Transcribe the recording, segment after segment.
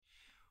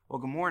Well,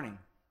 good morning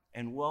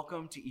and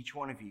welcome to each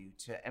one of you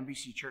to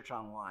MBC Church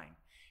Online.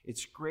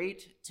 It's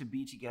great to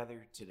be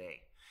together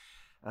today.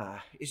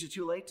 Is it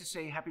too late to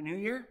say Happy New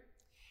Year?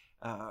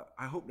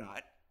 I hope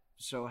not.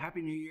 So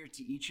Happy New Year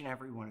to each and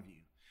every one of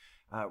you.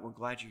 We're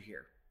glad you're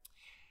here.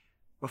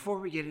 Before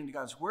we get into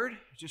God's Word,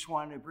 I just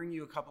wanted to bring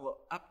you a couple of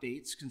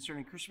updates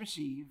concerning Christmas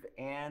Eve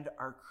and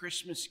our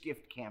Christmas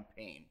gift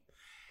campaign.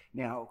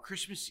 Now,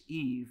 Christmas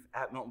Eve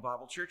at Milton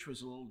Bible Church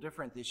was a little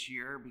different this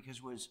year because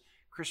it was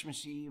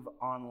Christmas Eve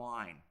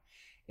online.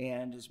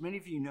 And as many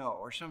of you know,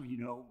 or some of you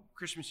know,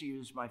 Christmas Eve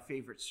is my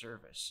favorite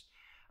service.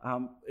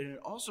 And it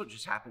also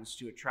just happens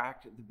to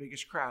attract the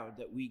biggest crowd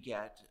that we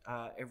get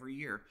every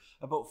year.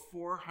 About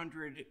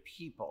 400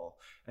 people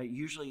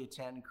usually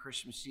attend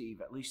Christmas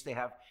Eve, at least they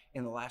have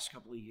in the last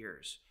couple of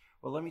years.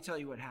 Well, let me tell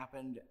you what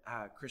happened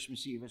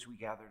Christmas Eve as we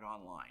gathered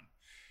online.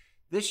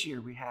 This year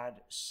we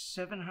had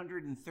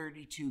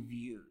 732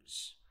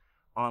 views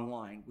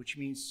online, which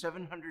means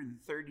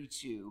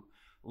 732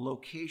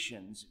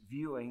 locations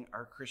viewing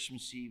our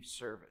Christmas Eve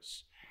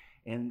service.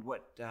 And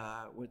what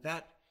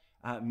that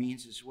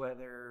means is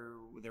whether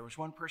there was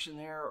one person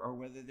there or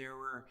whether there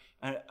were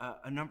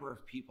a number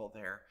of people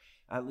there,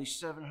 at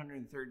least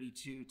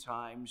 732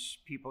 times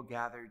people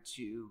gathered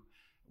to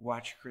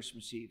watch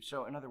Christmas Eve.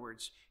 So in other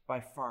words,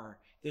 by far,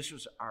 this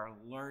was our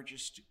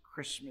largest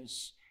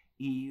Christmas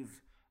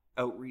Eve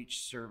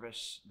outreach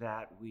service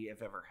that we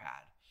have ever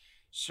had.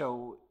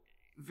 So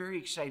very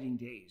exciting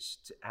days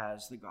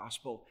as the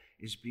gospel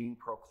is being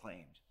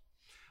proclaimed.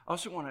 I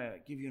also want to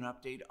give you an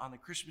update on the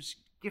Christmas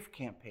gift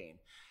campaign.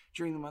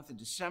 During the month of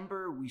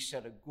December, we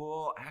set a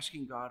goal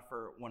asking God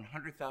for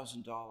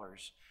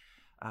 $100,000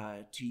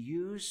 to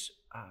use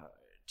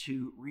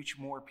to reach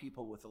more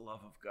people with the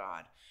love of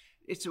God.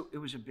 It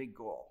was a big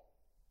goal.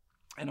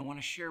 And I want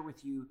to share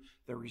with you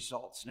the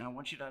results. Now, I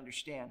want you to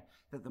understand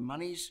that the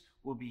monies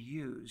will be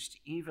used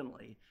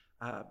evenly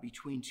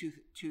between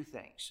two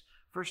things.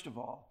 First of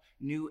all,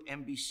 new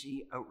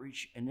MBC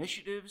outreach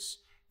initiatives,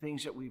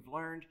 things that we've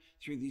learned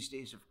through these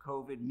days of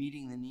COVID,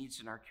 meeting the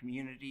needs in our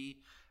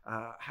community.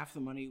 Half the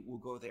money will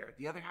go there.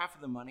 The other half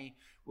of the money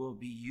will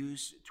be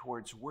used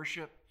towards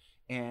worship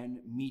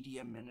and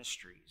media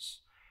ministries,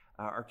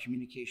 our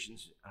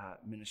communications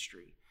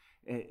ministry,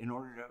 in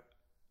order to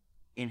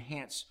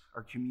enhance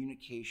our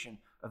communication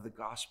of the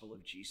gospel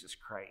of Jesus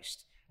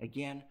Christ.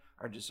 Again,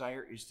 our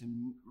desire is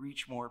to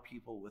reach more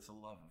people with the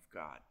love of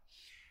God.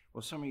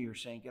 Well, some of you are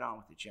saying, get on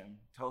with it, Jim.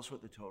 Tell us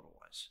what the total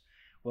was.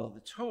 Well, the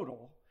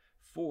total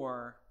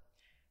for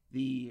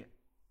the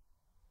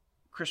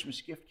Christmas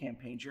gift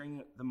campaign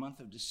during the month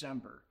of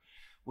December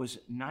was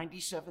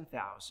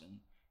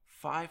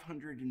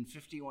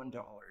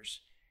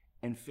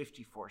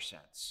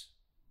 $97,551.54.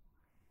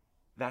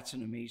 That's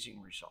an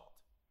amazing result.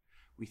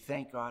 We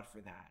thank God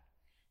for that.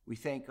 We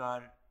thank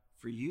God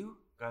for you,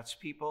 God's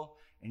people,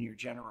 and your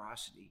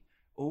generosity,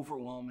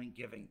 overwhelming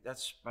giving.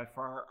 That's by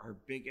far our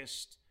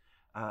biggest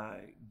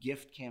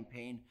gift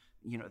campaign,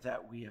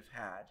 that we have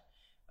had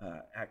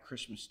at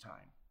Christmas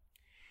time.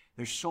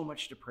 There's so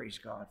much to praise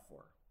God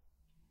for.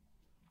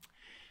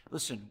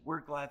 Listen,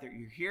 we're glad that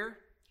you're here,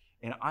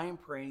 and I am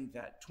praying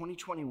that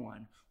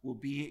 2021 will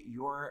be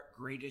your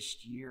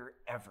greatest year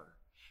ever.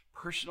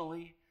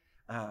 Personally,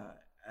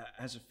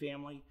 as a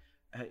family,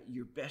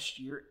 your best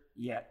year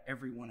yet,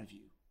 every one of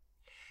you.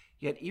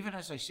 Yet, even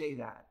as I say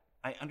that,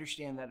 I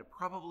understand that it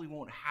probably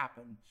won't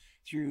happen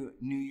through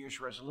New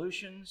Year's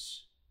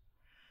resolutions.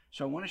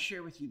 So I want to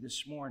share with you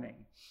this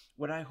morning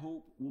what I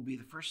hope will be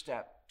the first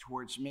step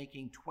towards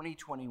making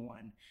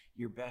 2021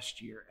 your best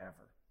year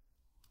ever.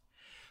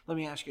 Let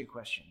me ask you a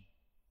question.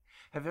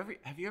 Have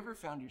you ever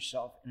found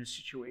yourself in a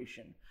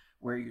situation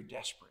where you're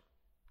desperate?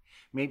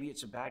 Maybe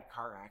it's a bad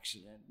car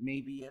accident.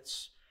 Maybe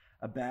it's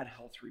a bad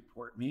health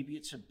report. Maybe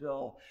it's a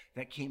bill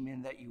that came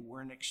in that you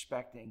weren't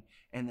expecting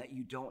and that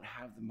you don't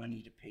have the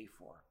money to pay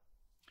for.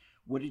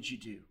 What did you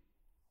do?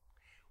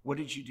 What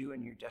did you do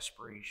in your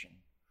desperation?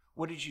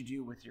 What did you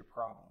do with your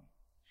problem?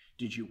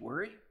 Did you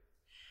worry?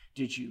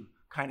 Did you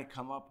kind of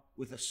come up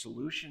with a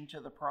solution to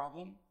the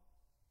problem?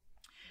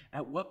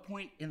 At what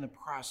point in the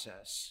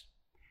process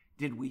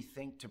did we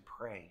think to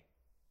pray?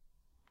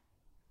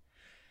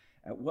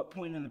 At what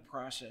point in the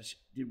process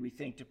did we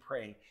think to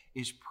pray?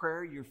 Is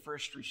prayer your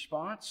first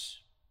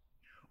response,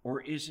 or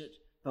is it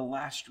the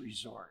last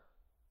resort?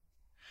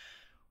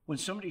 When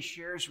somebody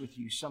shares with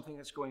you something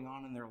that's going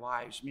on in their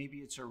lives, maybe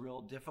it's a real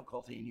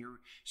difficulty, and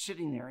you're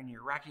sitting there and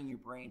you're racking your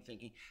brain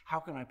thinking, how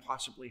can I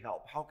possibly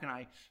help? How can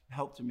I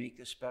help to make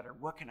this better?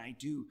 What can I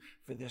do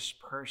for this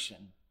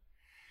person?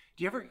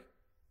 Do you ever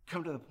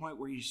come to the point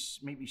where you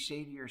maybe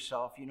say to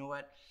yourself, you know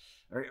what?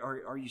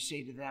 Or you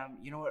say to them,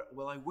 you know what?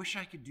 Well, I wish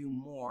I could do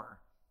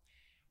more,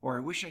 or I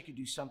wish I could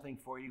do something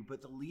for you,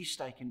 but the least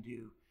I can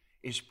do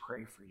is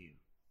pray for you.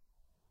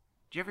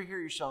 Do you ever hear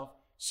yourself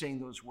saying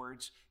those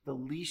words? The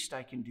least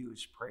I can do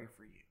is pray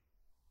for you.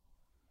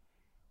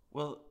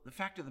 Well, the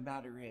fact of the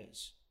matter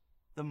is,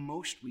 the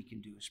most we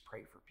can do is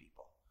pray for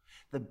people.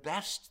 The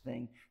best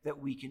thing that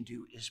we can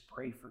do is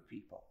pray for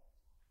people.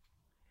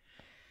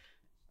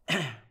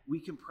 We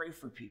can pray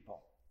for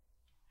people.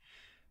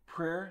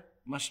 Prayer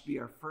must be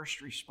our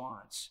first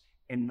response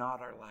and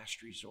not our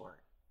last resort.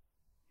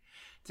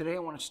 Today I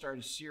want to start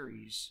a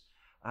series,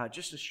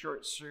 just a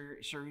short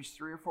series,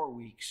 3 or 4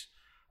 weeks,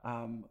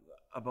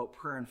 about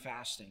prayer and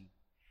fasting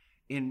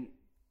in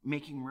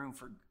making room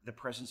for the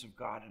presence of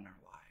God in our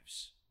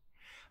lives.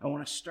 I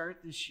want to start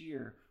this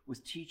year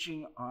with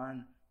teaching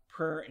on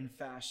prayer and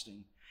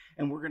fasting,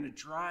 and we're going to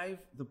drive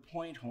the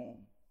point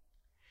home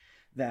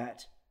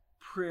that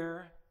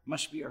prayer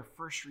must be our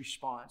first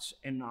response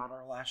and not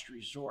our last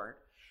resort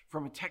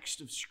from a text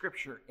of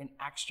Scripture in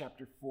Acts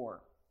chapter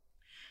 4.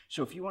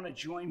 So if you want to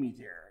join me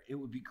there, it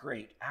would be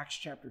great. Acts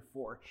chapter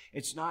 4.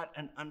 It's not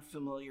an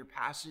unfamiliar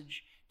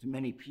passage to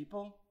many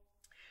people,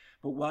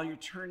 but while you're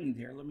turning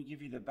there, let me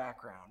give you the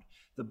background.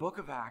 The book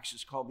of Acts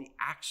is called the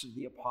Acts of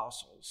the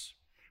Apostles,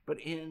 but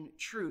in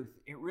truth,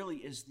 it really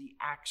is the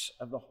Acts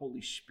of the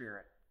Holy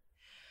Spirit.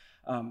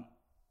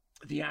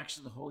 The Acts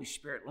of the Holy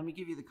Spirit. Let me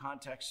give you the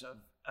context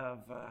of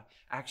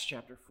Acts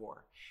chapter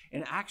 4.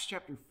 In Acts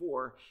chapter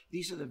 4,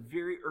 these are the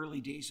very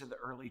early days of the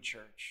early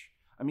church.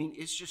 I mean,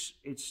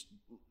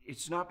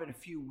 it's not been a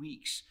few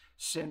weeks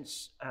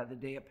since the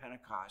day of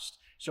Pentecost.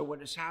 So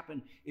what has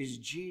happened is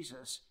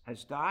Jesus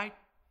has died,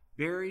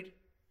 buried,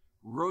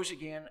 rose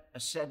again,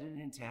 ascended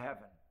into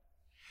heaven.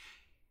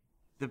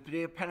 The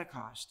day of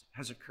Pentecost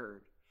has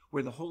occurred,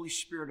 where the Holy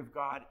Spirit of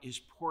God is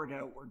poured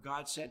out, where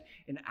God said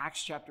in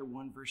Acts chapter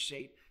 1, verse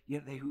 8,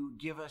 they would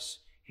give us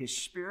his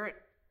Spirit,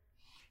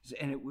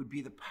 and it would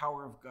be the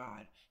power of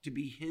God to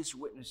be his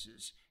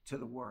witnesses to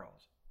the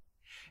world.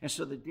 And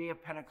so the day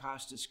of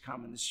Pentecost has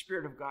come, and the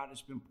Spirit of God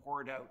has been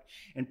poured out,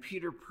 and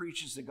Peter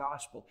preaches the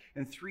gospel,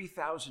 and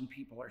 3,000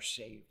 people are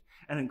saved.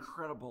 An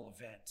incredible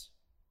event.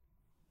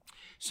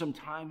 Some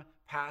time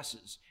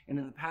passes, and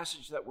in the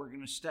passage that we're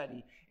going to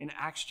study in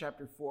Acts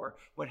chapter 4,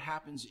 what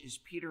happens is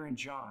Peter and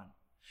John,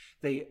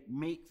 they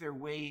make their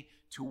way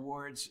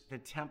towards the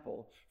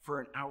temple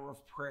for an hour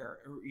of prayer.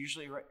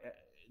 Usually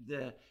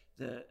the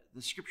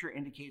scripture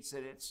indicates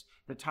that it's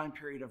the time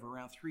period of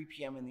around 3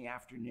 p.m. in the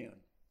afternoon.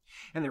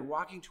 And they're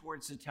walking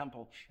towards the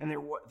temple, and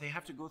they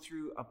have to go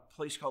through a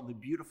place called the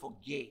Beautiful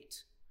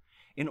Gate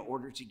in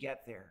order to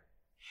get there.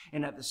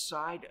 And at the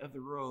side of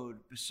the road,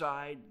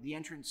 beside the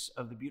entrance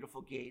of the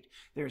Beautiful Gate,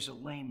 there's a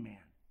lame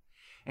man.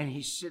 And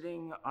he's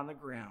sitting on the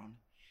ground,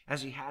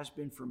 as he has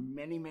been for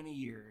many, many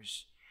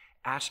years,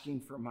 asking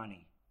for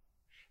money.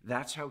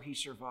 That's how he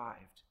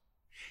survived.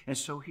 And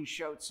so he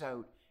shouts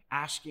out,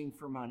 asking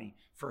for money,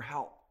 for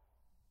help.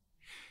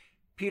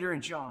 Peter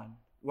and John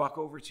walk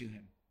over to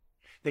him.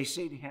 They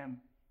say to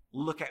him,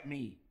 "Look at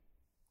me."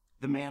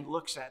 The man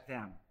looks at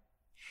them.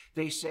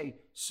 They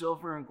say,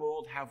 "Silver and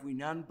gold have we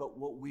none, but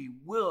what we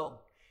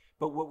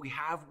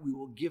have, we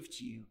will give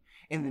to you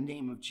in the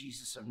name of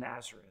Jesus of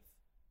Nazareth.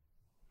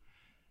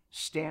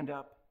 Stand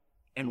up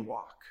and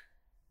walk."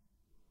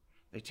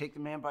 They take the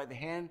man by the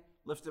hand,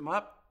 lift him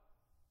up.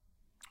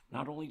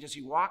 Not only does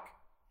he walk,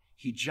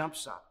 he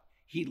jumps up.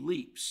 He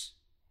leaps.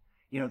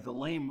 The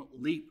lame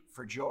leap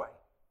for joy.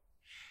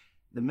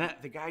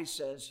 The guy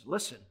says,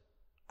 "Listen,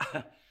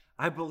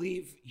 I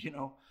believe,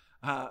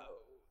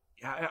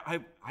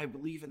 I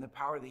believe in the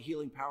power, the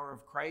healing power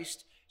of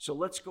Christ. So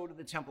let's go to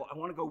the temple. I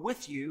want to go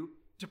with you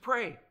to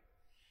pray."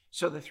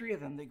 So the 3 of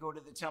them, they go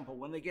to the temple.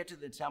 When they get to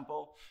the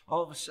temple,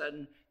 all of a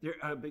sudden,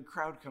 a big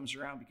crowd comes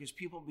around because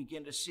people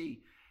begin to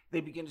see,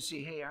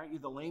 "Hey, aren't you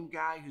the lame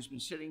guy who's been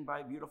sitting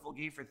by Beautiful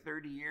Gate for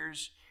 30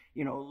 years,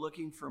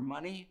 looking for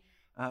money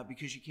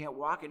because you can't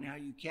walk and now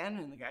you can?"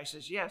 And the guy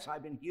says, "Yes,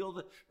 I've been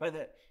healed by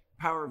the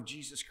power of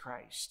Jesus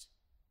Christ."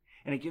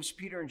 And it gives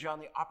Peter and John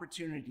the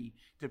opportunity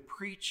to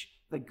preach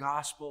the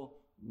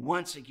gospel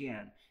once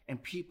again,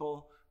 and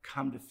people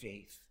come to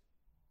faith.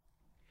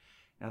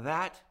 Now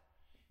that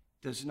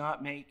does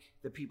not make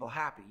the people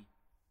happy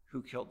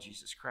who killed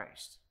Jesus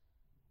Christ.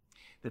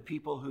 The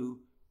people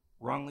who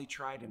wrongly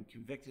tried him,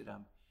 convicted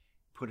him,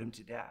 put him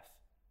to death.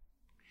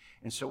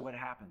 And so what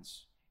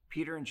happens?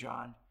 Peter and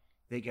John,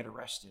 they get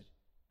arrested.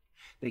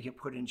 They get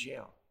put in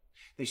jail.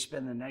 They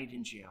spend the night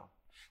in jail.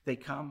 They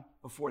come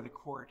before the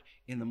court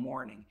in the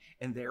morning,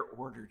 and they're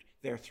ordered,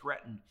 they're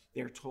threatened,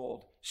 they're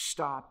told,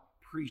 "Stop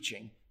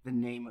preaching the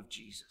name of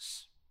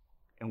Jesus."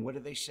 And what do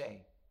they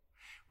say?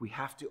 "We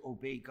have to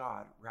obey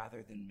God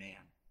rather than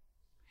man."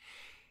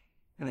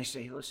 And they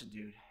say, "Listen,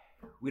 dude,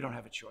 we don't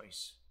have a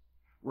choice.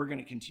 We're going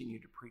to continue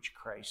to preach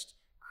Christ,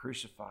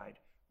 crucified,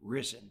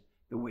 risen,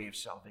 the way of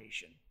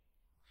salvation."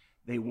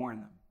 They warn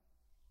them,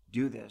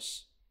 do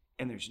this,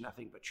 and there's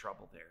nothing but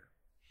trouble there.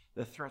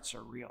 The threats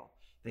are real.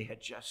 They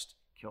had just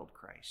killed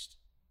Christ.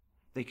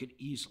 They could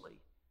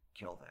easily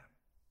kill them.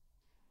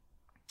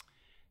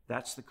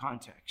 That's the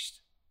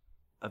context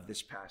of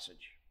this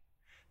passage.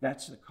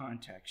 That's the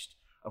context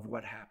of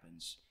what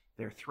happens.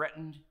 They're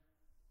threatened,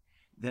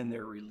 then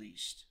they're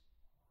released.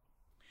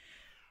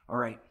 All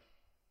right.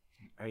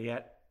 Are you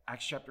at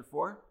Acts chapter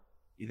 4?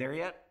 You there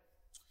yet?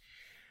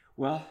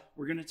 Well,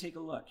 we're going to take a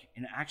look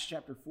in Acts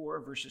chapter 4,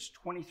 verses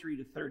 23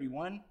 to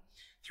 31,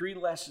 3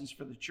 lessons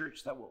for the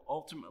church that will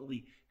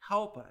ultimately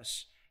help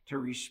us to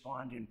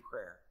respond in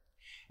prayer.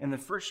 And the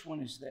first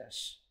one is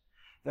this: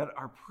 that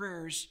our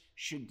prayers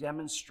should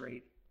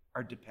demonstrate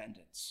our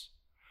dependence.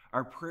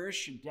 Our prayers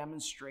should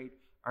demonstrate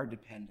our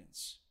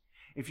dependence.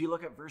 If you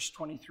look at verse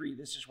 23,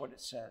 this is what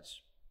it says.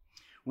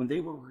 When they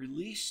were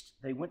released,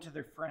 they went to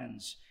their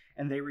friends,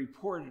 and they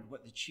reported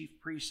what the chief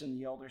priests and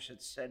the elders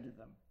had said to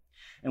them.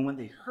 And when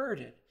they heard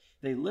it,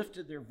 they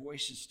lifted their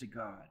voices to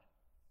God.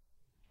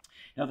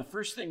 Now, the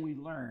first thing we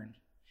learned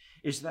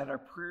is that our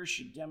prayers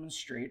should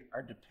demonstrate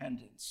our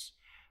dependence.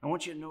 I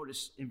want you to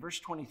notice in verse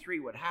 23,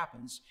 what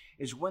happens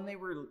is when they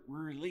were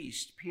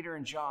released, Peter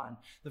and John,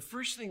 the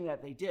first thing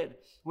that they did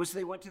was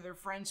they went to their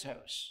friend's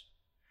house.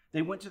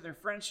 They went to their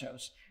friend's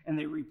house and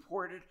they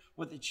reported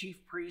what the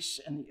chief priests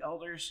and the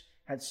elders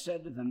had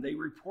said to them. They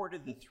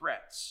reported the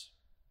threats.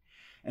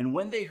 And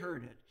when they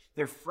heard it,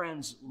 their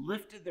friends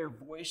lifted their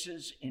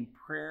voices in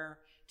prayer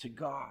to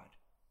God.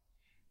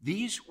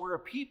 These were a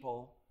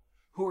people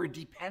who were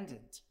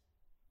dependent.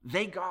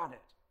 They got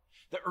it.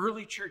 The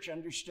early church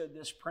understood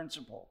this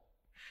principle.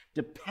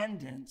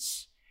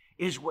 Dependence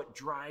is what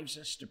drives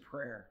us to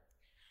prayer.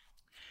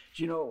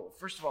 You know,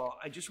 first of all,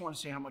 I just want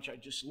to say how much I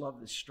just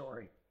love this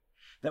story.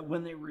 That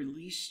when they were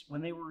released,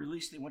 they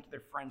went to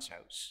their friend's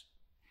house.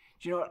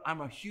 Do you know what?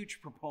 I'm a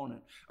huge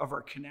proponent of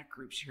our Connect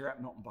groups here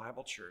at Milton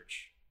Bible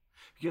Church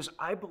because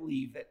I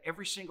believe that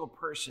every single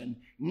person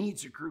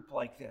needs a group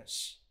like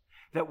this.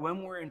 That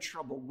when we're in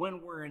trouble,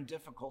 when we're in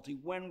difficulty,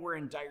 when we're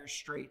in dire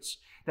straits,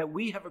 that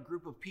we have a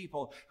group of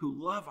people who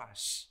love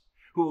us,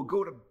 who will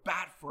go to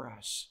bat for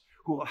us,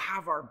 who will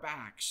have our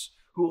backs,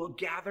 who will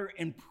gather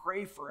and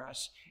pray for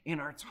us in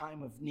our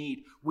time of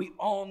need. We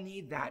all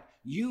need that.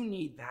 You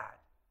need that.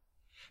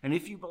 And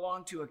if you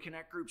belong to a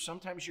Connect group,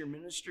 sometimes you're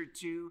ministered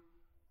to,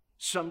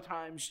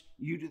 sometimes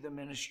you do the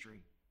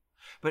ministry.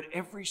 But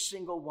every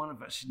single one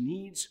of us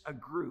needs a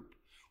group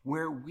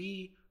where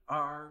we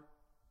have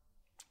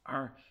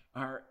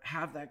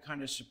that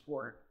kind of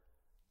support.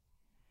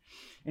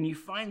 And you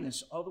find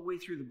this all the way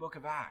through the book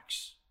of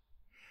Acts.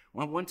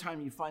 Well, one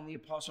time you find the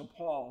Apostle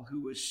Paul,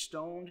 who was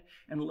stoned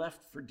and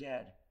left for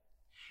dead.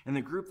 And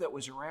the group that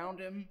was around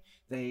him,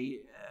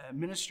 they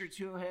ministered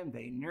to him,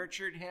 they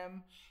nurtured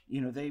him,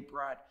 they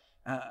brought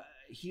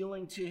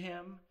healing to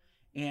him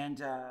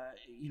and,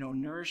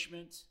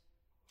 nourishment.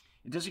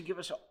 It doesn't give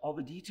us all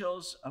the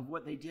details of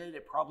what they did.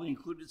 It probably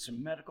included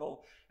some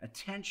medical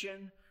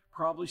attention,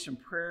 probably some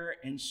prayer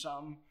and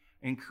some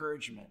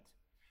encouragement.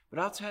 But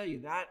I'll tell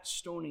you, that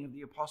stoning of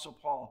the Apostle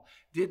Paul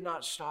did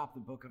not stop the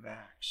book of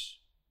Acts.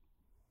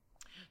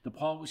 The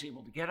Paul was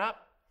able to get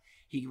up,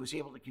 he was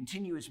able to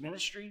continue his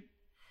ministry,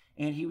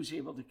 and he was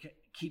able to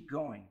keep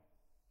going.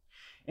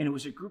 And it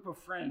was a group of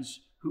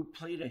friends who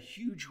played a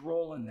huge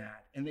role in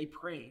that, and they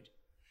prayed.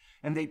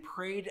 And they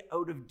prayed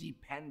out of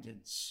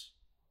dependence.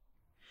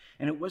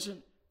 And it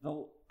wasn't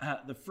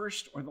the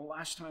first or the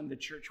last time the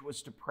church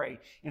was to pray.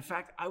 In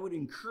fact, I would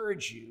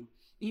encourage you,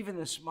 even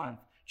this month,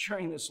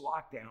 during this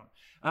lockdown,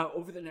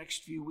 over the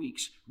next few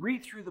weeks,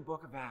 read through the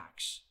book of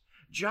Acts.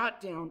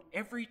 Jot down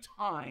every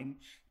time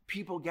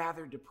people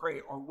gathered to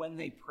pray or when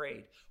they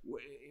prayed.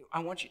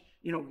 I want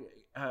you,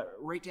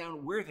 write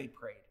down where they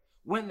prayed,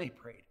 when they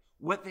prayed,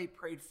 what they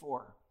prayed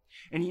for.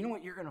 And you know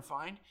what you're going to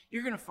find?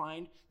 You're going to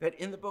find that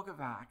in the book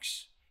of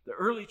Acts, the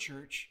early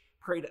church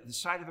prayed at the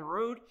side of the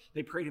road,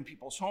 they prayed in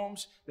people's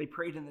homes, they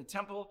prayed in the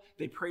temple,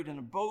 they prayed in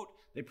a boat,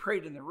 they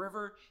prayed in the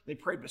river, they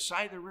prayed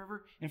beside the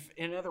river.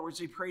 In other words,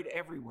 they prayed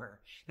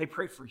everywhere. They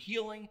prayed for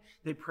healing,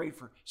 they prayed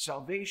for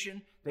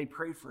salvation, they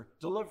prayed for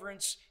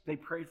deliverance, they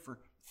prayed for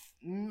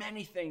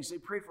many things. They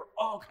prayed for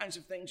all kinds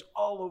of things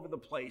all over the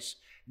place.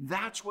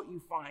 That's what you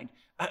find,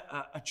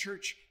 a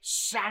church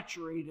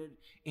saturated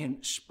in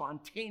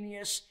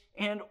spontaneous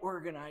and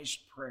organized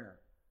prayer.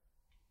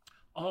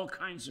 All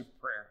kinds of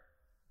prayer.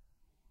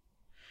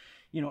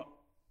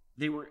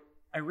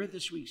 I read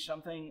this week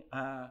something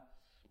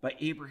by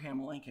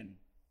Abraham Lincoln.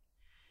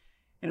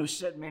 And it was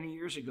said many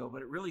years ago,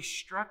 but it really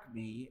struck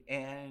me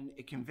and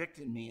it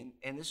convicted me.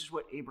 And this is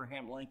what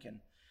Abraham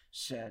Lincoln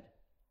said.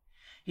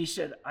 He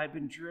said, "I've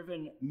been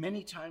driven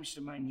many times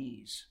to my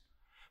knees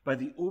by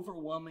the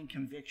overwhelming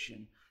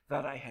conviction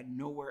that I had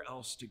nowhere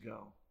else to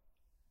go."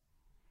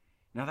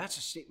 Now that's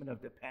a statement of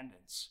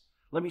dependence.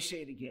 Let me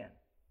say it again.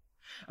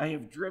 I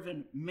have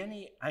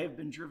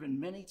been driven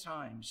many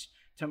times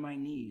to my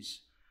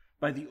knees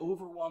by the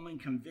overwhelming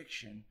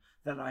conviction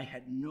that I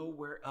had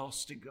nowhere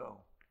else to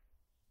go.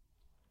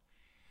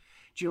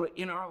 Do you know,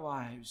 in our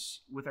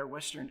lives, with our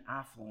Western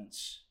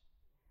affluence,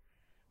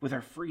 with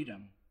our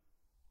freedom,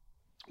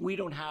 we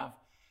don't have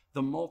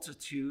the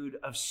multitude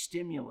of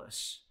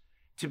stimulus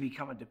to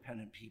become a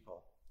dependent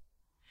people.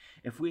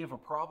 If we have a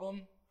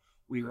problem,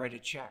 we write a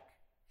check.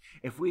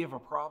 If we have a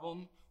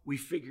problem, we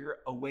figure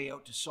a way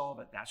out to solve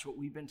it. That's what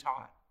we've been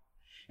taught.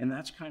 And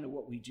that's kind of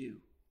what we do.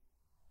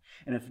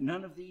 And if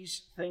none of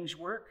these things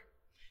work,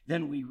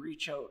 then we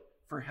reach out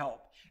for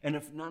help. And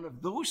if none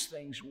of those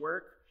things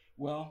work,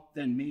 well,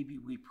 then maybe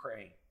we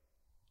pray.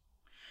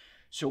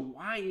 So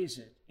why is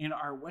it in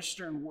our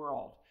Western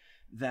world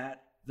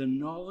that the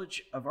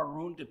knowledge of our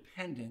own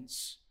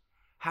dependence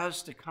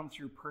has to come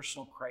through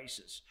personal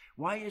crisis?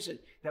 Why is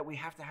it that we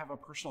have to have a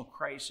personal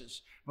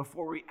crisis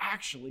before we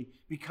actually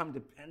become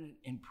dependent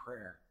in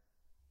prayer?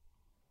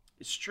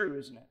 It's true,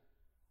 isn't it?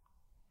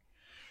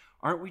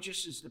 Aren't we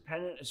just as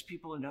dependent as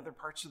people in other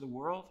parts of the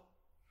world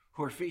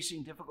who are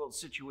facing difficult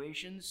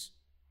situations,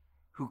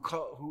 who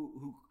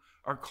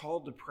are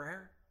called to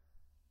prayer?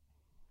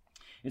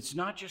 It's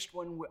not just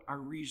when our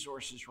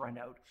resources run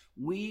out.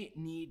 We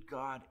need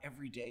God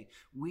every day.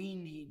 We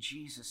need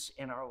Jesus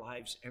in our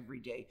lives every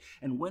day.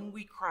 And when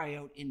we cry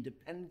out in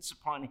dependence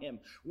upon him,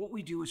 what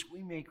we do is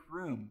we make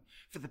room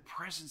for the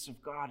presence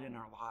of God in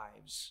our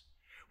lives.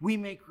 We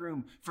make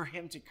room for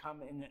him to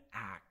come in and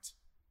act.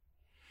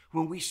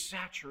 When we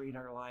saturate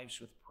our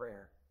lives with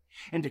prayer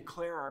and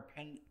declare our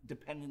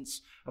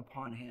dependence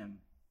upon him,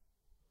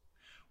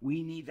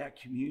 we need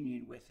that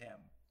communion with him.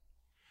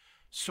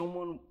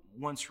 Someone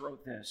once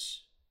wrote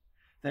this,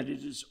 that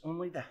it is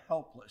only the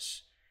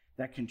helpless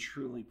that can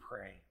truly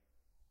pray.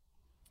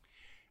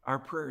 Our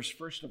prayers,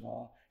 first of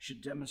all,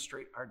 should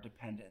demonstrate our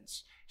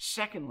dependence.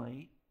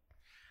 Secondly,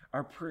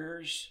 our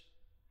prayers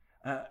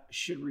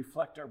should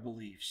reflect our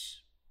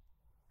beliefs.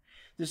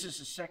 This is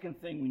the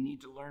second thing we need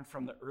to learn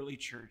from the early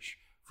church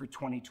for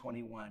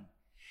 2021,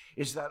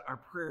 is that our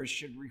prayers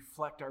should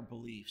reflect our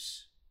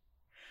beliefs.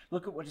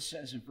 Look at what it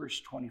says in verse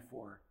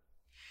 24.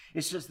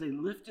 It says, they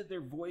lifted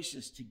their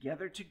voices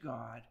together to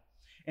God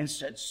and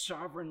said,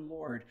 Sovereign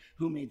Lord,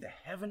 who made the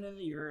heaven and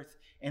the earth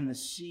and the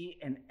sea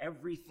and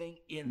everything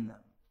in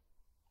them.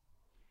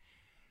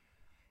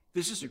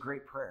 This is a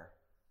great prayer.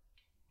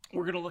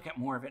 We're going to look at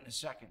more of it in a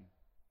second.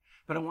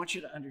 But I want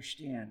you to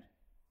understand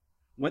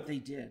what they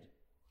did.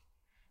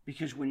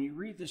 Because when you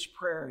read this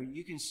prayer,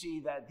 you can see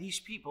that these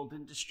people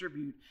didn't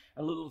distribute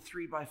a little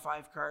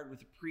 3x5 card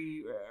with a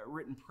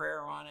pre-written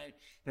prayer on it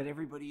that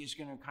everybody is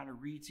going to kind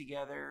of read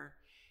together.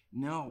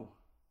 No.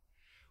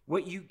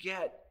 What you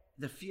get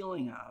the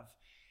feeling of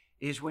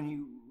is when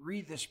you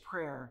read this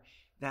prayer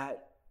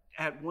that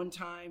at one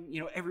time,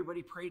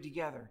 everybody prayed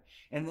together,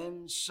 and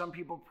then some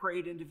people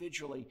prayed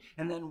individually,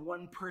 and then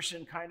one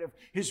person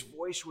his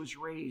voice was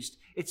raised.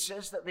 It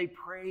says that they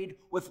prayed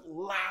with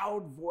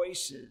loud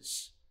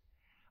voices.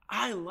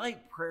 I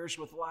like prayers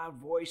with loud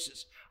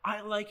voices.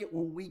 I like it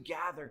when we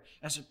gather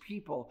as a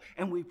people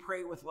and we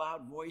pray with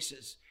loud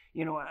voices.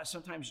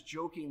 Sometimes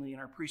jokingly in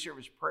our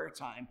pre-service prayer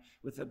time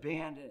with the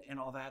band and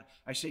all that,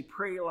 I say,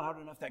 pray loud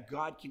enough that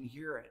God can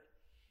hear it.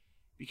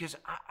 Because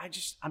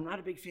I'm not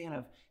a big fan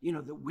of,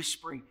 the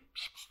whispering.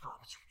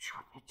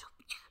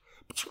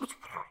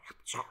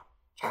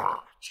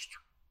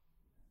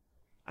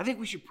 I think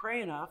we should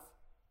pray enough,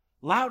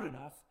 loud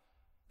enough,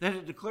 that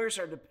it declares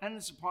our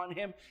dependence upon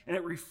him and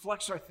it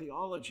reflects our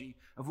theology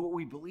of what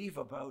we believe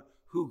about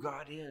who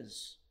God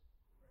is.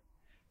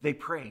 They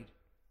prayed.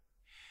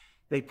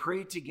 They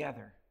prayed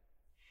together,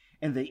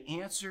 and they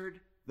answered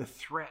the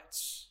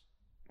threats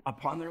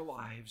upon their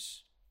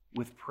lives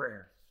with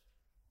prayer.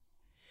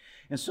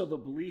 And so the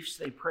beliefs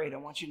they prayed, I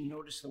want you to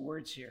notice the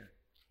words here.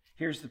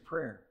 Here's the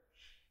prayer.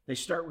 They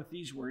start with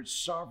these words,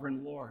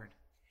 Sovereign Lord.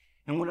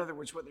 And in other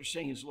words, what they're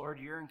saying is, Lord,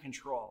 you're in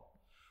control.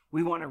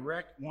 We want to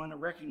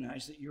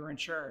recognize that you're in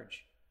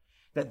charge.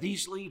 That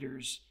these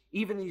leaders,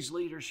 even these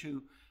leaders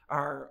who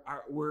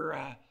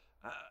were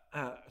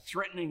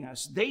threatening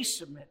us, they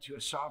submit to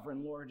a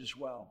sovereign Lord as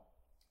well.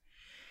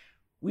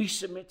 We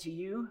submit to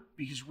you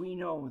because we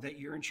know that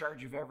you're in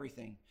charge of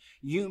everything.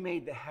 You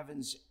made the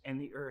heavens and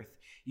the earth.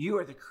 You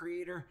are the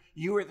creator.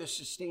 You are the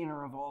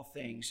sustainer of all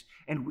things.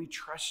 And we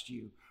trust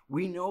you.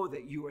 We know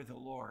that you are the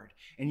Lord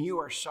and you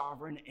are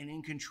sovereign and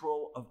in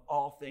control of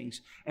all things.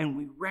 And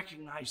we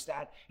recognize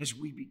that as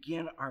we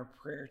begin our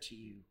prayer to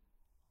you.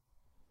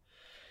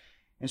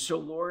 And so,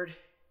 Lord,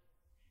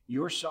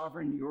 you're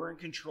sovereign. You're in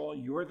control.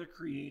 You're the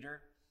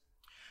creator,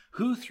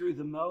 who through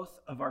the mouth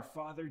of our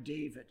father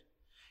David,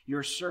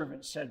 your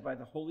servant, said by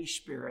the Holy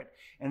Spirit.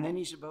 And then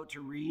he's about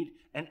to read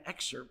an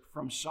excerpt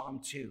from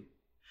Psalm 2.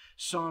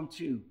 Psalm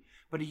 2.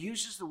 But he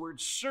uses the word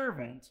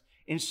servant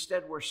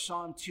instead where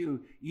Psalm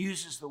 2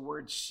 uses the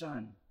word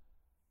son.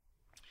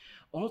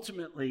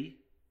 Ultimately,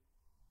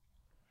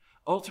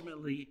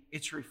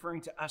 it's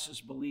referring to us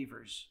as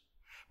believers.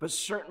 But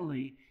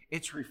certainly,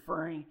 it's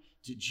referring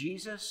to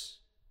Jesus.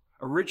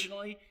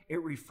 Originally,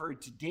 it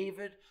referred to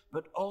David.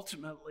 But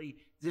ultimately,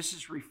 this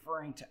is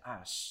referring to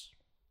us.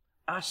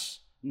 Us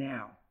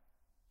now.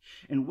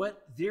 And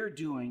what they're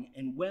doing,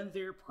 and when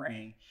they're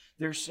praying,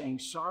 they're saying,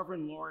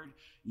 Sovereign Lord,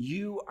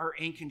 you are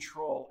in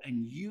control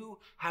and you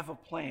have a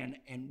plan.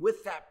 And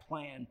with that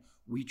plan,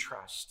 we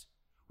trust.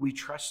 We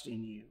trust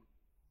in you.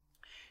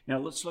 Now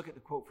let's look at the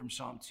quote from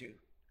Psalm 2.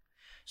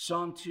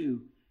 Psalm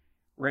 2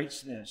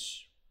 writes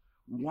this,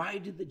 Why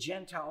did the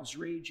Gentiles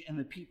rage and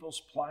the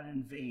peoples plot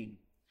in vain?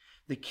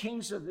 The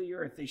kings of the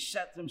earth, they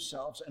set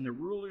themselves, and the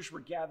rulers were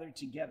gathered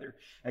together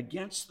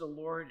against the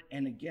Lord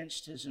and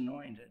against his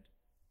anointed.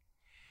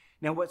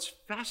 Now, what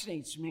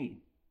fascinates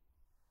me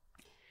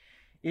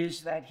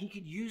is that he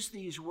could use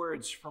these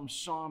words from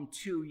Psalm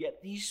 2,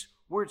 yet these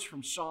words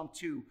from Psalm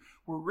 2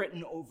 were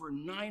written over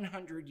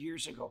 900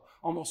 years ago,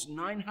 almost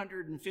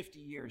 950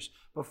 years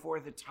before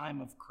the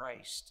time of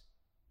Christ.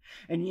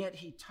 And yet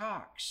he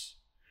talks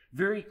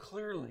very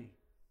clearly.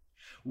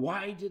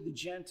 Why did the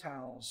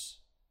Gentiles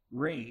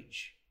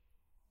rage?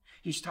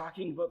 He's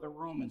talking about the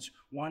Romans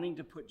wanting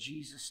to put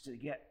Jesus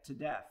to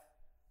death.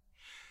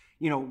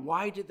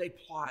 Why did they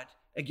plot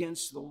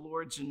against the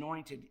Lord's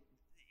anointed?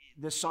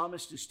 The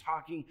psalmist is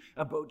talking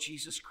about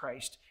Jesus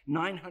Christ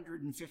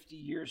 950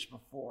 years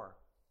before.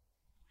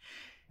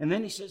 And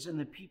then he says, and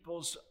the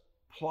peoples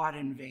plot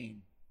in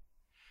vain.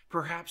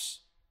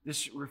 Perhaps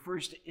this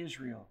refers to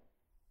Israel.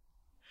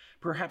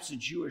 Perhaps the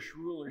Jewish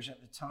rulers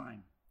at the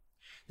time.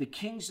 The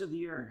kings of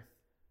the earth.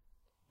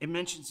 It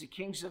mentions the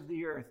kings of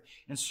the earth.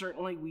 And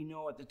certainly we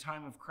know at the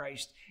time of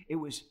Christ, it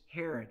was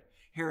Herod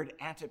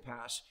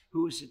Antipas,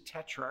 who was a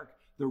tetrarch,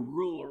 the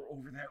ruler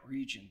over that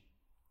region.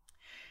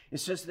 It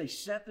says they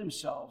set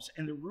themselves,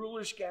 and the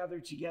rulers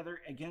gathered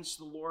together against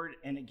the Lord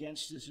and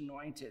against his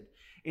anointed.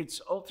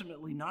 It's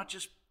ultimately not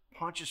just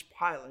Pontius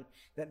Pilate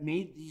that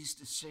made these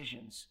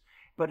decisions,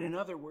 but in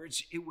other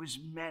words, it was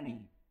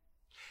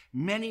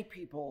many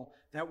people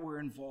that were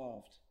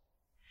involved.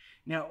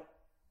 Now,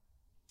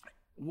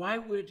 why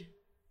would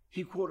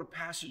he quote a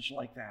passage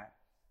like that?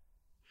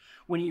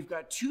 When you've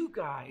got two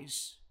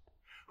guys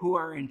who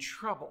are in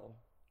trouble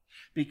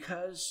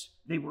because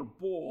they were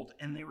bold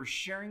and they were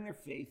sharing their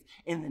faith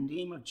in the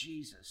name of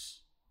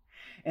Jesus,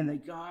 and they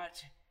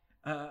got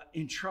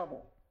in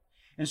trouble.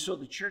 And so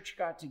the church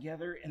got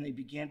together and they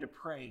began to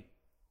pray.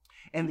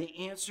 And they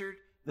answered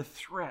the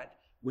threat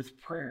with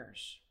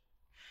prayers.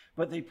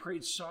 But they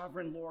prayed,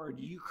 Sovereign Lord,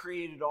 you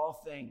created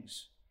all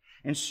things.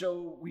 And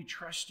so we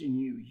trust in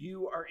you.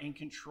 You are in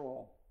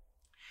control.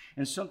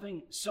 And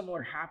something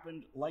similar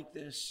happened like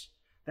this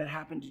that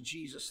happened to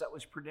Jesus that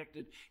was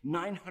predicted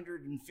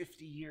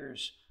 950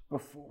 years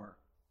before.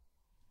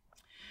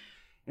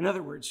 In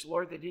other words,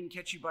 Lord, they didn't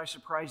catch you by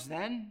surprise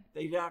then.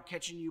 They're not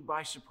catching you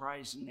by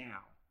surprise now.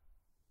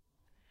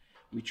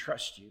 We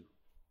trust you.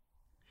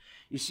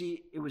 You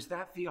see, it was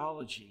that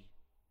theology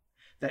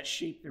that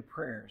shaped their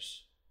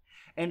prayers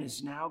and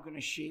is now going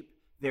to shape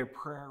their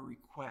prayer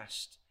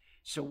request.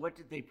 So what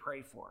did they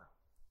pray for?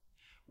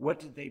 What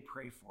did they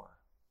pray for?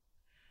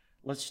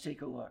 Let's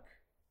take a look.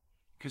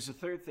 Because the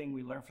third thing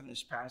we learn from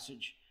this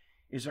passage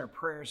is our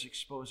prayers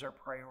expose our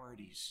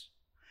priorities.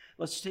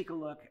 Let's take a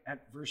look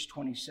at verse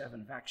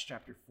 27 of Acts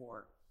chapter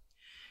 4.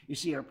 You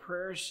see, our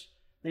prayers,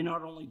 they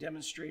not only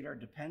demonstrate our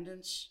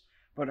dependence,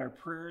 but our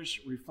prayers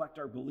reflect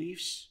our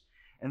beliefs,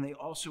 and they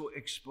also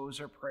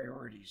expose our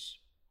priorities.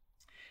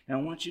 Now,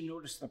 I want you to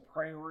notice the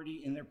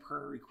priority in their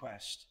prayer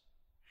request.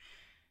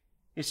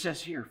 It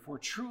says here, for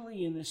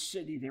truly in this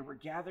city they were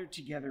gathered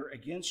together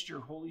against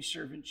your holy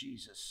servant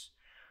Jesus,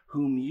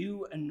 whom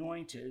you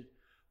anointed,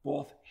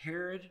 both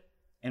Herod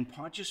and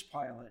Pontius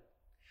Pilate,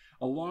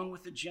 along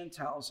with the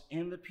Gentiles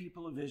and the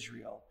people of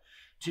Israel,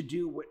 to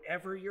do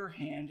whatever your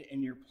hand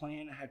and your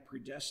plan had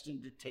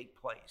predestined to take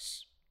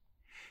place.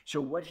 So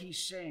what he's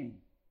saying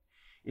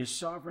is,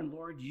 Sovereign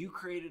Lord, you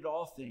created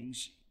all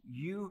things.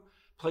 You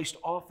placed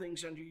all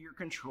things under your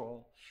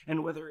control.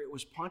 And whether it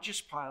was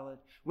Pontius Pilate,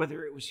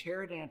 whether it was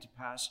Herod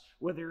Antipas,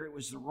 whether it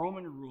was the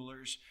Roman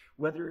rulers,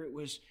 whether it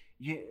was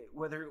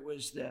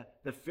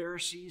the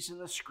Pharisees and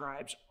the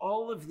scribes,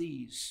 all of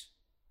these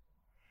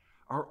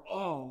are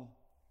all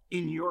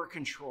in your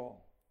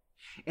control.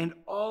 And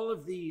all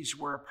of these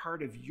were a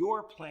part of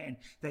your plan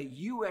that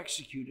you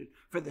executed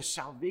for the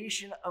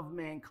salvation of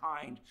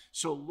mankind.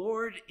 So,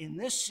 Lord, in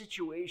this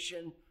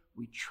situation,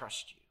 we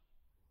trust you.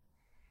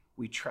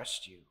 We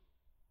trust you.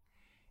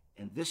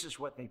 And this is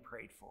what they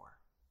prayed for.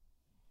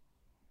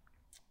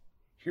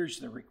 Here's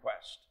the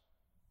request.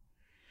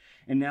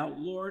 And now,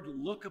 Lord,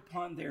 look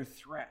upon their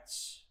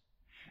threats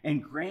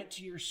and grant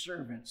to your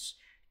servants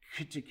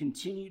to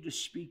continue to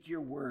speak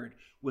your word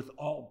with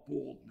all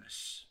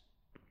boldness.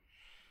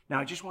 Now,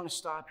 I just want to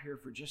stop here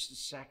for just a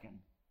second,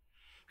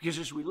 because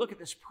as we look at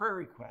this prayer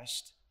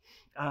request,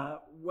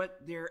 what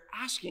they're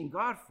asking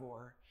God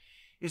for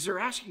is they're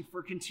asking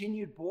for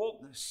continued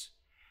boldness.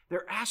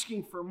 They're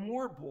asking for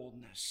more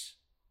boldness.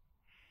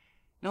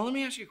 Now, let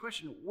me ask you a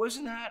question.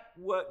 Wasn't that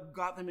what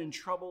got them in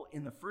trouble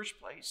in the first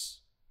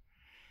place?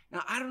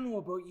 Now, I don't know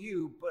about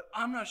you, but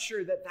I'm not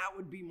sure that that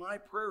would be my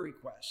prayer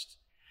request,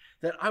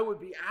 that I would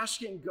be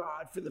asking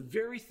God for the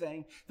very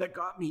thing that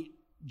got me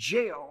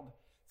jailed,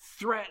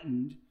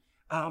 threatened,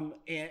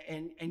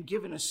 and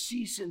given a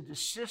cease and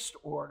desist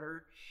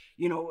order,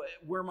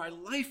 where my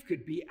life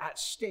could be at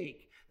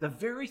stake. The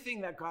very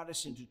thing that got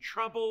us into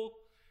trouble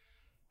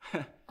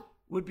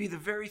would be the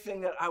very thing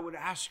that I would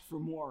ask for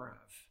more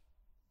of.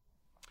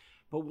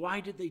 But why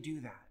did they do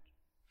that?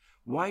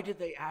 Why did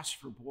they ask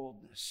for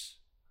boldness?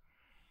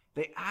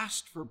 They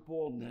asked for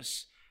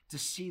boldness to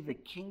see the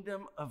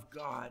kingdom of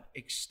God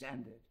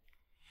extended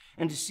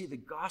and to see the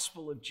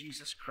gospel of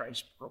Jesus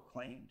Christ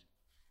proclaimed.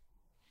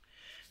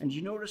 And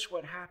you notice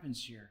what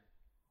happens here.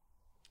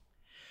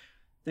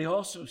 They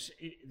also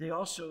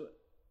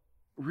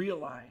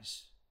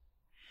realize,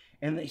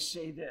 and they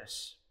say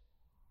this,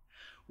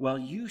 while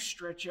you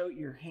stretch out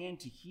your hand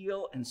to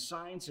heal, and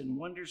signs and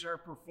wonders are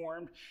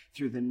performed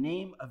through the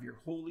name of your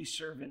holy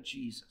servant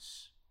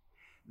Jesus.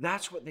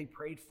 That's what they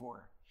prayed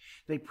for.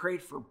 They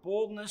prayed for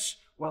boldness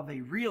while they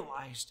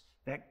realized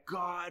that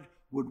God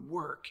would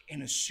work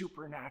in a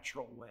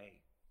supernatural way.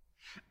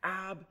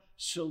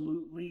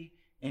 Absolutely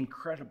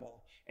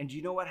incredible. And do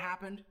you know what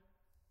happened?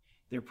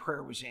 Their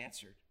prayer was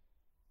answered.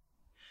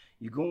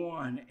 You go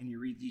on and you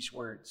read these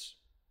words.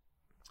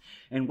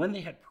 And when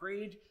they had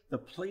prayed, the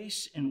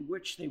place in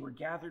which they were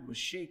gathered was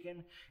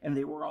shaken, and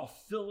they were all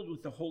filled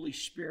with the Holy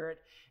Spirit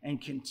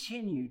and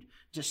continued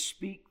to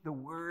speak the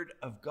word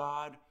of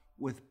God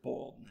with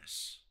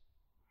boldness.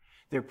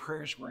 Their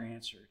prayers were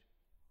answered.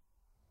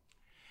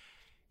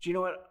 Do you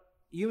know what?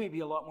 You may be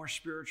a lot more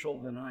spiritual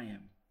than I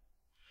am.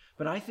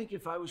 But I think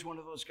if I was one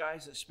of those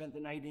guys that spent the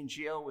night in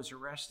jail, was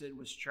arrested,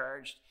 was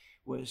charged,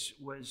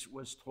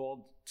 was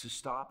told to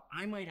stop,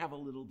 I might have a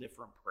little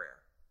different prayer.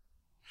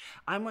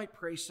 I might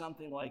pray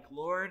something like,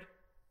 Lord,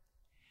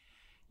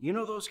 you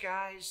know those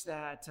guys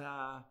that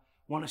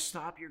want to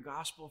stop your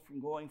gospel from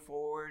going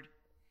forward?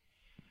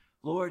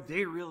 Lord,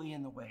 they're really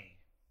in the way.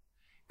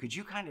 Could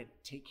you kind of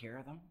take care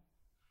of them?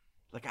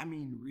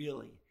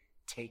 Really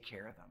take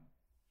care of them.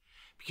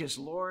 Because,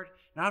 Lord,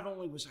 not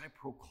only was I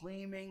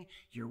proclaiming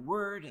your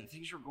word and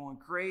things were going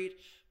great,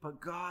 but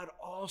God,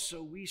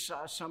 also we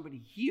saw somebody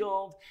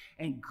healed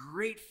and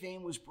great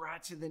fame was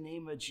brought to the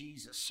name of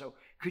Jesus. So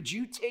could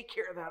you take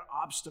care of that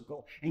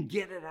obstacle and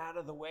get it out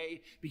of the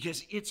way?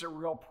 Because it's a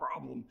real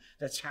problem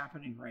that's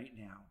happening right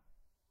now.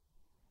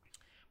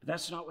 But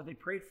that's not what they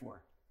prayed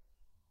for.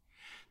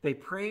 They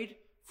prayed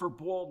for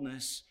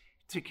boldness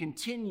to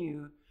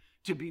continue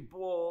to be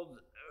bold,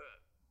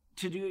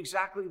 to do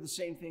exactly the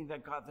same thing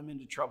that got them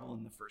into trouble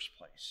in the first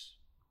place.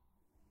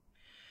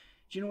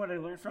 Do you know what I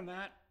learned from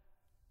that?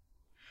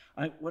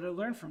 What I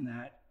learned from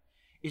that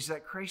is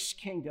that Christ's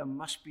kingdom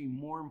must be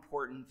more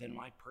important than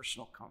my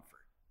personal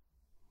comfort.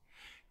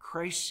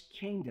 Christ's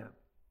kingdom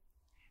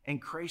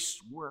and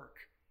Christ's work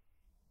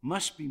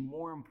must be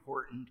more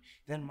important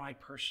than my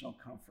personal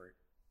comfort.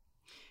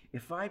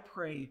 If I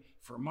pray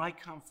for my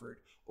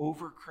comfort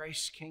over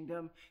Christ's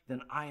kingdom,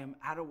 then I am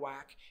out of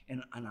whack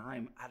and I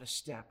am out of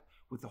step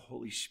with the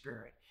Holy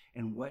Spirit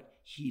and what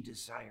he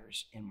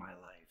desires in my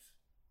life.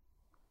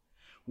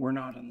 We're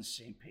not on the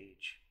same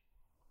page.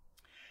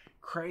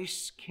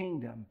 Christ's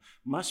kingdom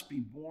must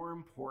be more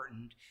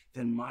important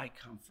than my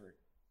comfort.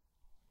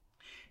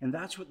 And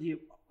that's what the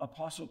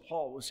Apostle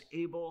Paul was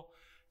able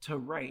to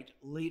write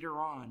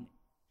later on.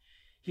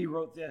 He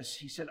wrote this.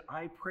 He said,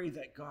 I pray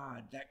that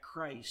God, that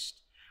Christ,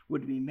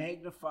 would be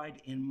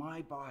magnified in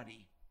my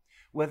body,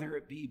 whether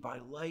it be by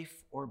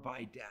life or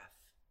by death.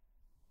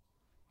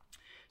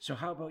 So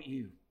how about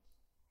you?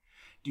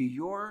 Do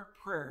your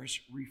prayers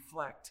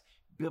reflect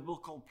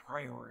biblical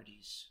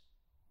priorities,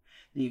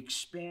 the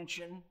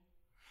expansion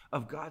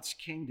of God's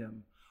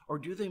kingdom, or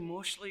do they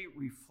mostly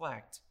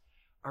reflect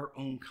our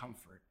own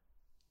comfort?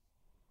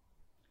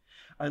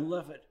 I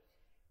love it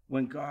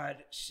when God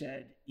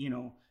said,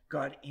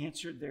 God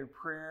answered their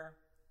prayer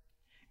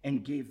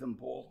and gave them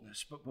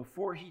boldness. But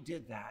before he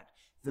did that,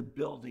 the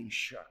building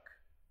shook.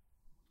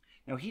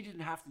 Now, he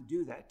didn't have to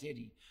do that, did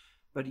he?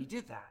 But he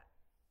did that.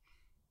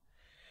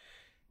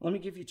 Let me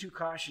give you two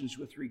cautions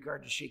with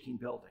regard to shaking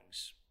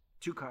buildings.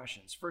 Two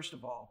cautions. First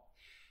of all,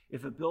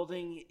 if a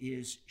building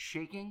is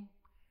shaking,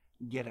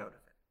 get out of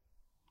it.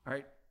 All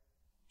right?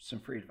 Some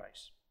free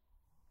advice.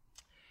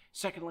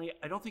 Secondly,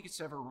 I don't think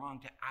it's ever wrong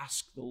to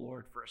ask the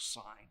Lord for a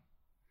sign.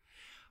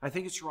 I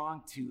think it's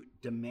wrong to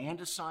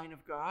demand a sign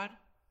of God,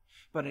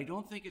 but I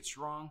don't think it's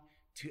wrong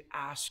to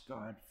ask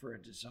God for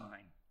a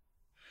design.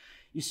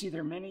 You see,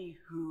 there are many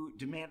who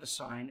demand a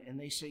sign and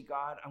they say,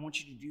 God, I want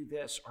you to do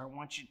this, or I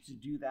want you to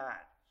do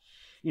that.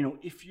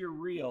 If you're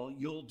real,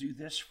 you'll do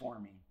this for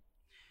me.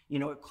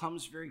 It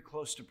comes very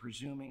close to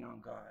presuming on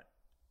God.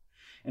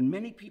 And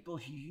many people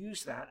who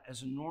use that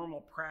as a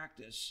normal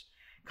practice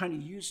kind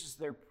of uses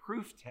their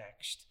proof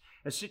text,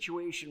 a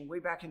situation way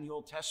back in the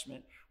Old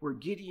Testament where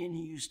Gideon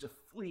used a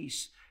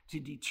fleece to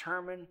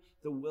determine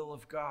the will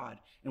of God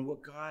and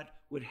what God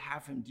would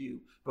have him do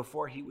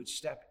before he would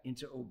step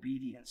into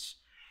obedience.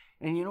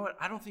 And you know what?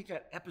 I don't think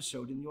that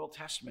episode in the Old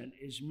Testament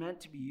is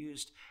meant to be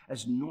used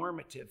as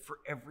normative for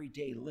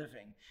everyday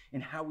living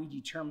and how we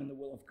determine the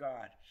will of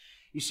God.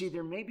 You see,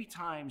 there may be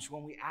times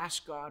when we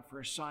ask God for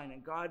a sign,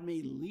 and God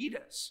may lead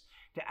us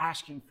to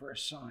ask him for a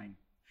sign.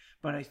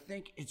 But I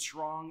think it's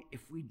wrong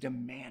if we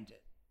demand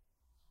it.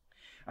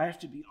 I have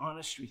to be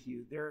honest with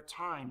you. There are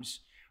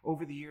times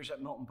over the years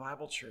at Milton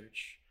Bible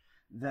Church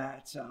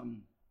that,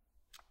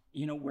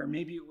 where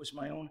maybe it was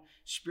my own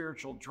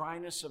spiritual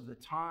dryness of the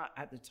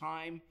at the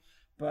time,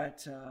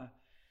 but,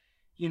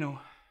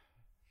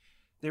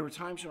 there were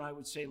times when I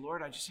would say,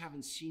 Lord, I just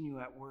haven't seen you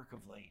at work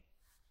of late.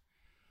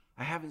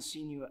 I haven't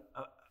seen you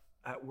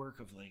at work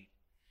of late.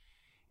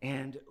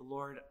 And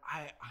Lord,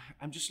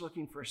 I'm just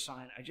looking for a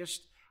sign.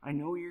 I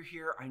know you're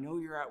here. I know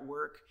you're at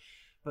work,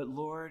 But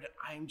Lord,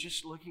 I'm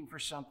just looking for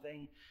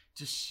something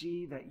to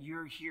see that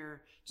you're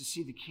here, to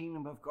see the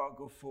kingdom of God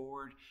go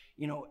forward,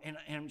 and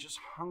I'm just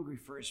hungry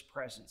for his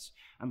presence.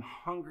 I'm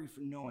hungry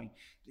for knowing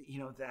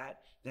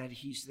that, that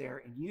he's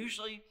there. And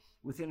usually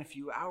within a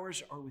few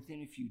hours or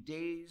within a few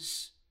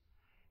days,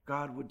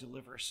 God would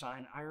deliver a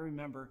sign. I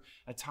remember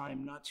a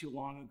time not too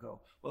long ago.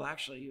 Well,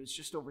 actually, it was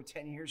just over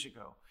 10 years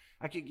ago.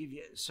 I could give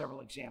you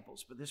several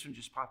examples, but this one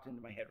just popped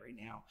into my head right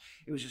now.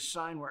 It was a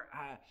sign where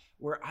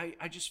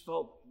I just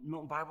felt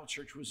Milton Bible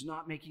Church was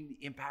not making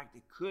the impact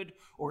it could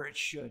or it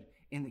should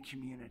in the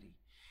community.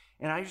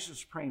 And I just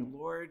was praying,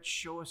 Lord,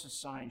 show us a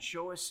sign.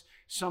 Show us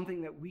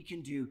something that we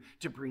can do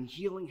to bring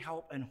healing,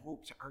 help, and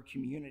hope to our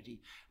community.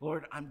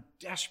 Lord, I'm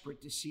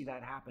desperate to see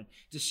that happen,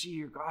 to see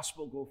your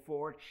gospel go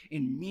forward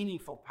in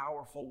meaningful,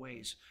 powerful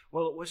ways.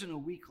 Well, it wasn't a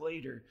week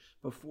later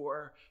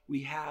before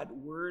we had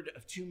word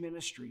of two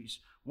ministries,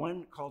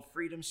 one called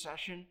Freedom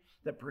Session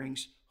that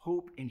brings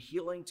hope and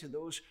healing to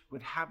those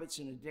with habits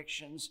and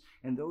addictions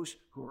and those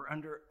who are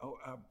under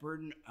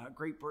a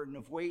great burden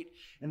of weight.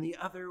 And the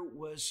other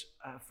was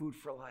Food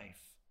for Life.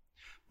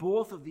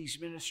 Both of these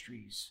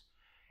ministries,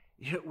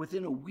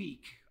 within a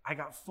week, I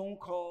got phone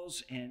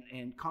calls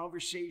and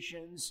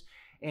conversations.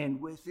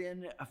 And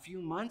within a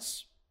few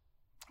months,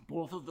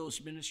 both of those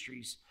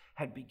ministries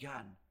had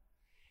begun.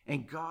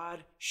 And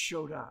God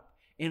showed up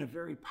in a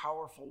very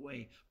powerful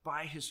way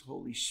by his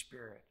Holy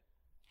Spirit.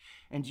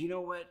 And you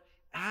know what?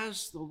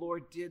 As the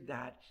Lord did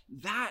that,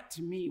 that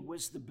to me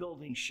was the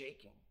building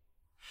shaking.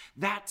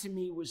 That to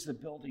me was the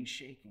building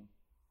shaking.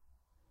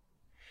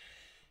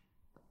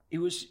 It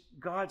was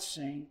God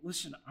saying,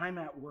 listen, I'm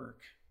at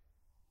work.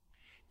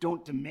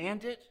 Don't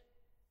demand it.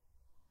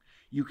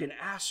 You can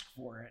ask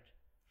for it,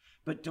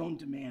 but don't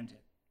demand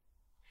it.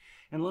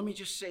 And let me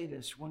just say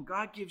this. When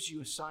God gives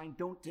you a sign,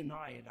 don't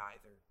deny it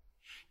either.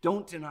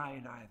 Don't deny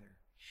it either.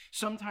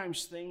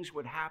 Sometimes things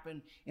would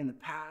happen in the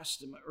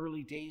past, in the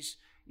early days,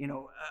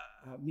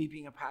 me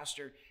being a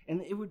pastor,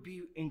 and it would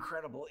be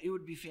incredible. It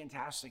would be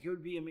fantastic. It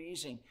would be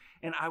amazing.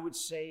 And I would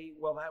say,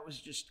 well, that was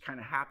just kind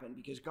of happened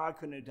because God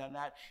couldn't have done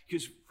that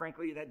because,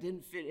 frankly, that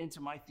didn't fit into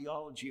my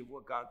theology of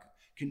what God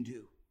can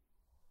do.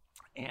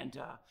 And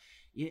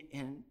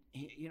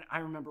I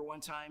remember one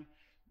time,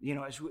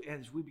 as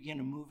we began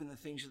to move in the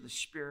things of the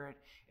Spirit,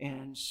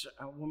 and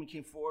a woman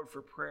came forward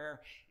for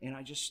prayer, and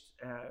I just,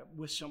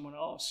 with someone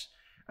else,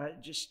 I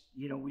just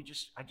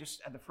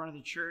at the front of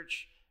the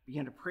church,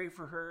 began to pray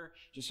for her,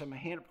 just had my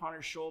hand upon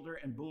her shoulder,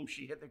 and boom,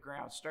 she hit the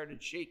ground,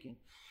 started shaking,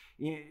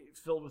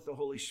 filled with the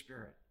Holy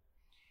Spirit.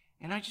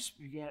 And I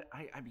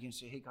began to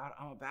say, hey, God,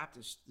 I'm a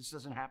Baptist. This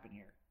doesn't happen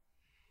here.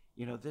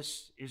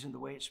 This isn't the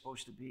way it's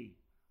supposed to be.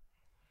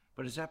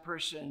 But as that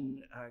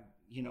person,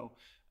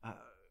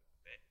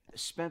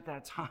 spent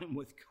that time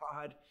with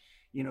God,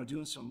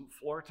 doing some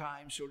floor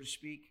time, so to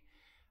speak,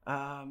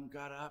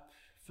 got up,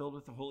 filled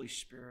with the Holy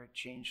Spirit,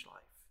 changed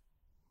life.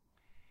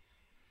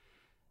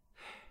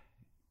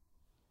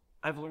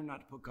 I've learned not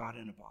to put God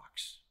in a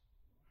box.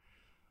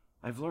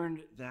 I've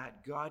learned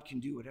that God can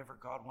do whatever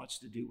God wants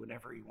to do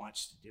whenever he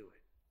wants to do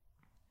it.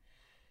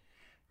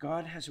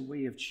 God has a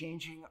way of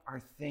changing our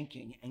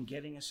thinking and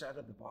getting us out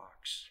of the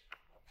box.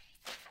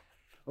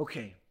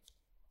 Okay,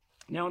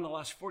 now in the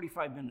last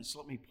 45 minutes,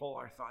 let me pull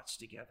our thoughts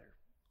together.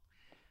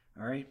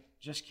 All right,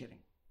 just kidding.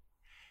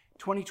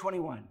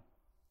 2021,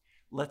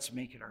 let's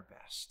make it our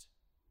best.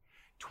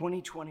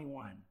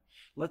 2021,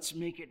 let's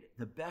make it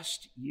the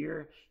best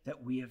year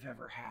that we have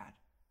ever had.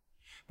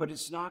 But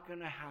it's not going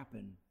to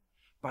happen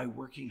by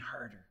working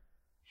harder.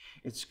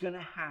 It's going to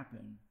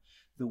happen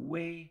the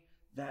way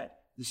that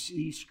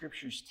these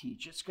scriptures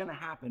teach. It's going to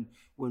happen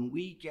when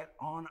we get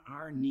on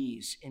our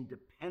knees in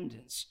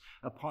dependence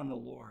upon the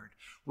Lord,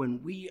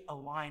 when we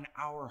align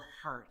our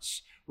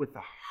hearts with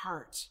the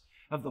heart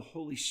of the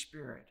Holy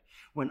Spirit,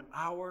 when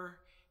our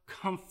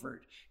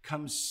comfort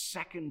comes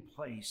second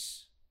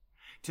place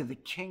to the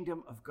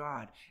kingdom of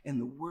God and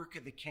the work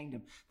of the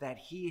kingdom that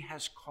he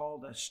has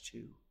called us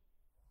to.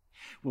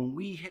 When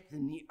we hit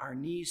our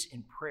knees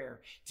in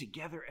prayer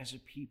together as a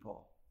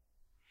people,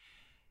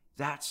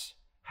 that's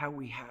how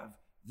we have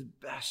the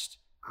best,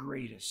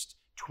 greatest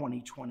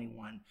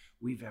 2021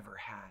 we've ever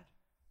had.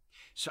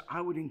 So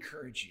I would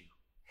encourage you,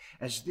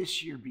 as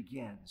this year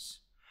begins,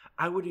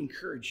 I would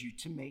encourage you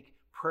to make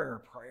prayer a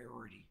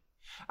priority.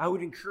 I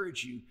would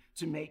encourage you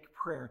to make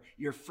prayer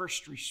your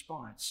first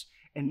response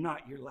and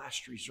not your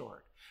last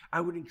resort.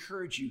 I would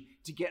encourage you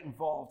to get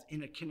involved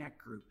in a connect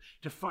group,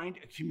 to find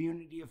a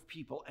community of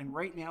people. And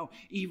right now,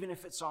 even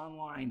if it's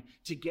online,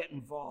 to get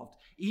involved.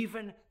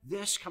 Even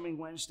this coming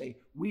Wednesday,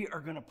 we are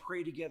going to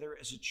pray together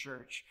as a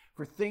church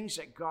for things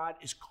that God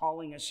is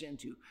calling us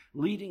into,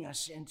 leading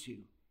us into.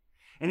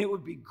 And it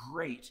would be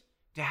great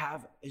to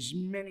have as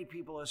many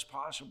people as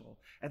possible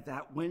at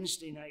that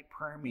Wednesday night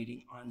prayer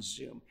meeting on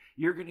Zoom.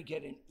 You're going to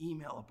get an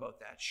email about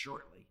that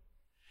shortly.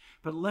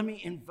 But let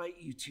me invite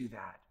you to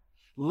that.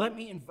 Let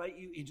me invite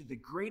you into the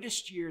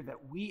greatest year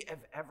that we have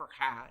ever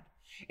had.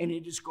 And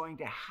it is going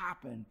to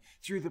happen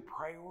through the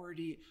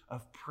priority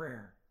of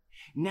prayer.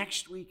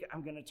 Next week,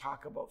 I'm going to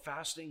talk about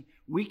fasting.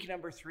 Week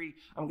number 3,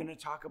 I'm going to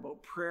talk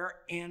about prayer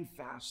and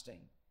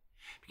fasting.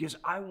 Because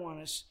I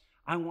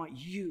want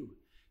you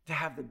to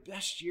have the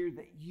best year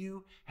that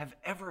you have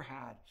ever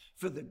had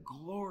for the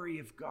glory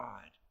of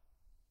God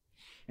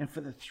and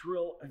for the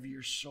thrill of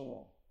your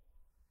soul.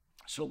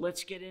 So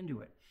let's get into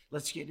it.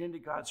 Let's get into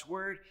God's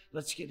word.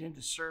 Let's get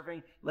into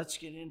serving. Let's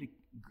get into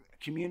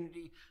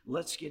community.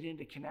 Let's get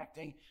into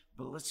connecting.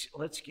 But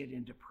let's get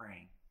into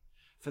praying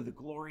for the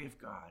glory of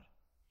God,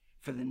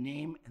 for the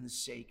name and the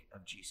sake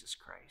of Jesus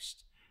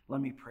Christ.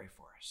 Let me pray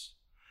for us.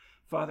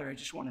 Father, I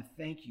just want to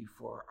thank you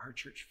for our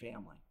church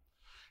family.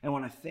 I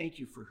want to thank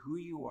you for who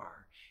you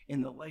are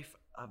in the life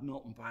of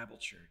Milton Bible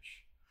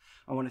Church.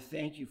 I want to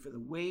thank you for the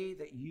way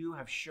that you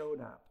have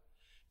showed up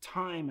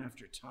time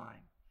after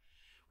time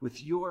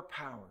with your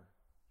power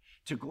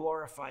to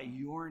glorify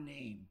your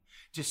name,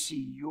 to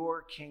see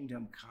your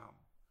kingdom come.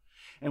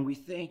 And we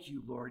thank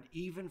you, Lord,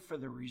 even for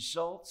the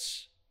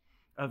results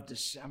of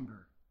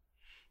December,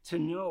 to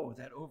know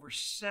that over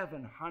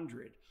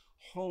 700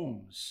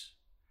 homes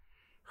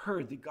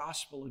heard the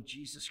gospel of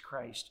Jesus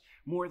Christ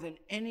more than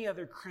any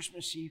other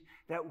Christmas Eve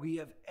that we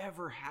have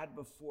ever had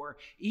before.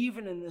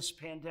 Even in this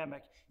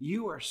pandemic,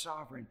 you are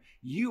sovereign.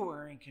 You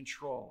are in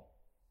control.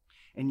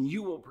 And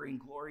you will bring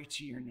glory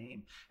to your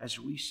name as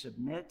we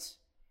submit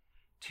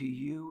to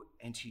you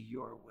and to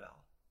your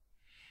will.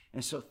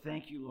 And so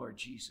thank you, Lord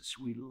Jesus.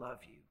 We love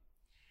you.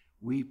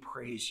 We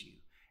praise you.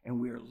 And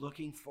we are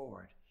looking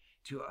forward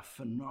to a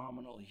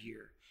phenomenal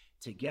year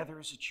together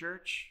as a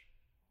church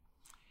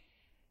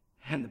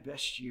and the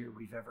best year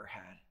we've ever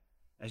had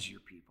as your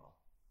people.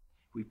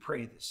 We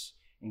pray this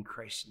in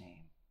Christ's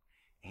name.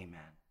 Amen.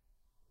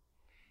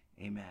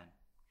 Amen.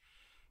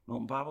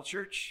 Milton Bible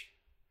Church,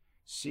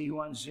 see you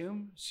on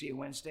Zoom. See you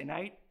Wednesday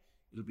night.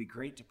 It'll be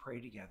great to pray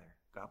together.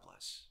 God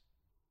bless.